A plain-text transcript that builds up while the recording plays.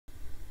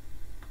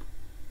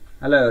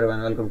Hello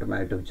everyone, welcome to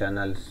my YouTube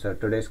channel. So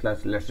today's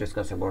class, let's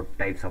discuss about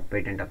types of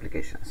patent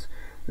applications.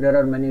 There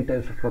are many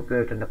types of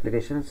patent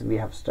applications. We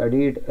have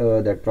studied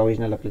that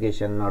provisional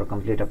application or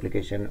complete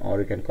application,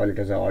 or you can call it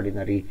as an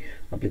ordinary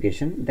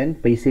application. Then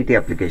PCT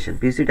application.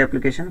 PCT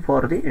application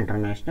for the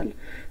international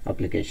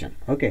application.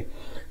 Okay,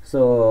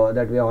 so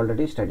that we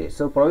already studied.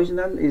 So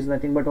provisional is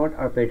nothing but what?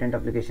 A patent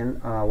application,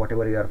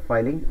 whatever you are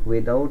filing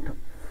without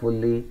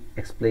fully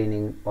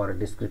explaining or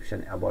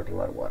description about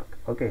your work.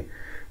 Okay,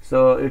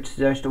 so it's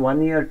just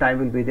 1 year time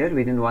will be there.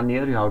 Within 1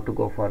 year you have to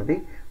go for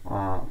the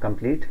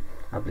complete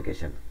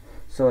application.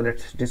 So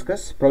let's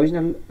discuss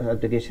provisional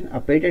application.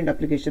 A patent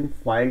application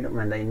filed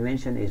when the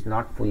invention is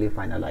not fully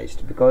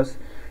finalized, because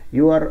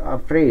you are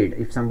afraid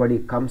if somebody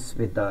comes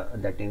with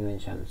that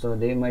invention, so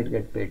they might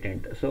get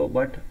patent. So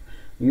but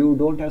you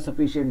don't have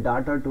sufficient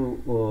data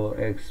to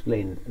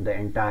explain the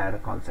entire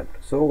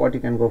concept. So what you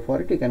can go for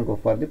it, you can go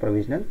for the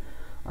provisional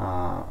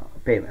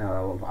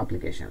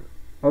application.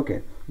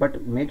 Okay,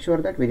 but make sure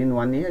that within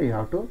 1 year you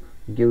have to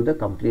give the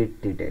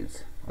complete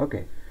details.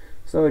 Okay,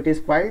 so it is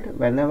filed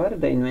whenever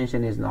the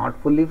invention is not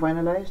fully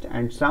finalized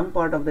and some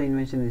part of the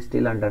invention is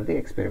still under the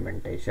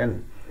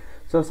experimentation.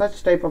 So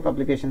such type of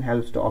application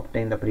helps to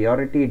obtain the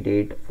priority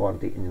date for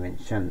the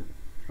invention.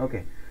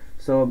 Okay,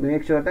 so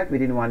make sure that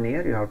within 1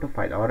 year you have to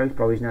file, or else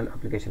provisional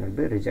application will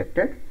be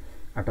rejected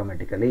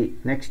automatically.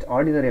 Next,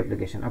 ordinary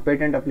application. A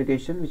patent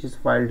application which is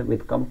filed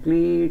with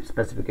complete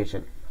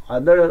specification.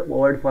 Other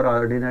word for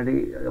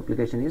ordinary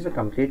application is a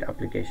complete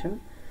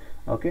application.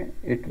 Okay,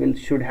 it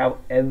should have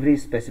every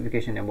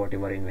specification about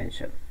your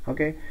invention.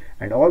 Okay,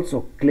 and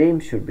also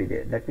claims should be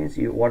there. That means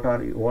what are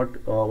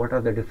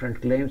the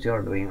different claims you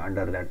are doing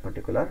under that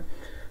particular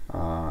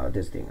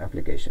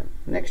application.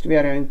 Next, we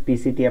are having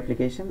PCT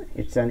application.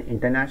 It's an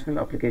international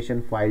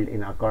application filed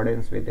in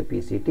accordance with the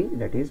PCT,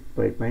 that is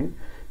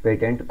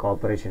Patent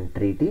Cooperation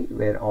Treaty,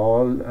 where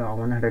all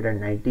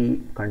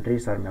 190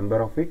 countries are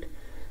member of it.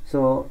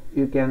 So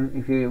you can,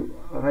 if you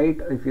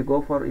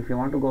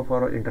want to go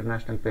for an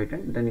international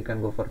patent, then you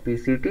can go for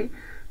PCT,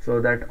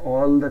 so that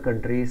all the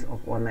countries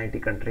of 190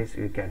 countries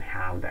you can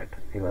have that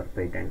your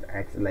patent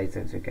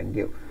license you can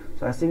give.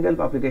 So a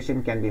single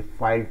application can be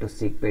filed to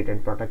seek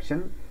patent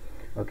protection.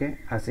 Okay,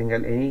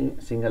 any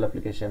single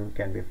application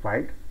can be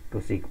filed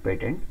to seek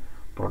patent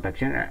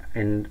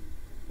protection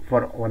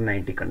for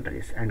 190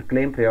 countries and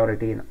claim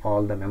priority in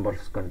all the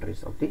members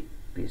countries of the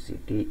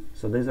PCT.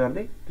 So these are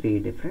the three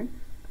different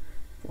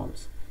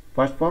forms.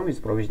 First form is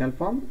provisional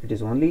form. It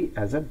is only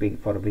as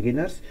for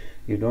beginners.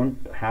 You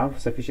don't have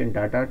sufficient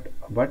data,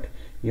 but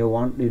you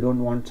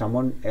don't want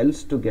someone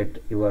else to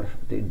get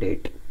the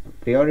date.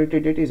 Priority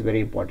date is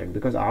very important,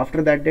 because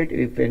after that date,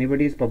 if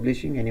anybody is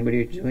publishing,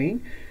 anybody is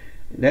doing,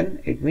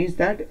 then it means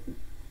that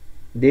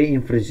they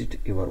infringed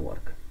your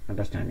work.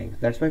 Understanding?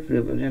 That's why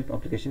provisional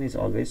application is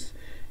always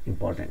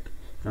important.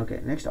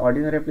 Okay, next,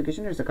 ordinary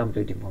application is the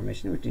complete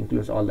information, which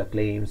includes all the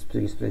claims,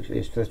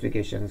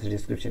 specifications,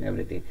 description,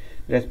 everything.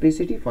 There's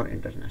PCT for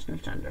international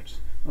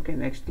standards. Okay,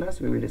 next class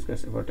we will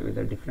discuss about with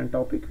a different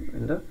topic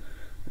in the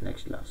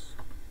next class.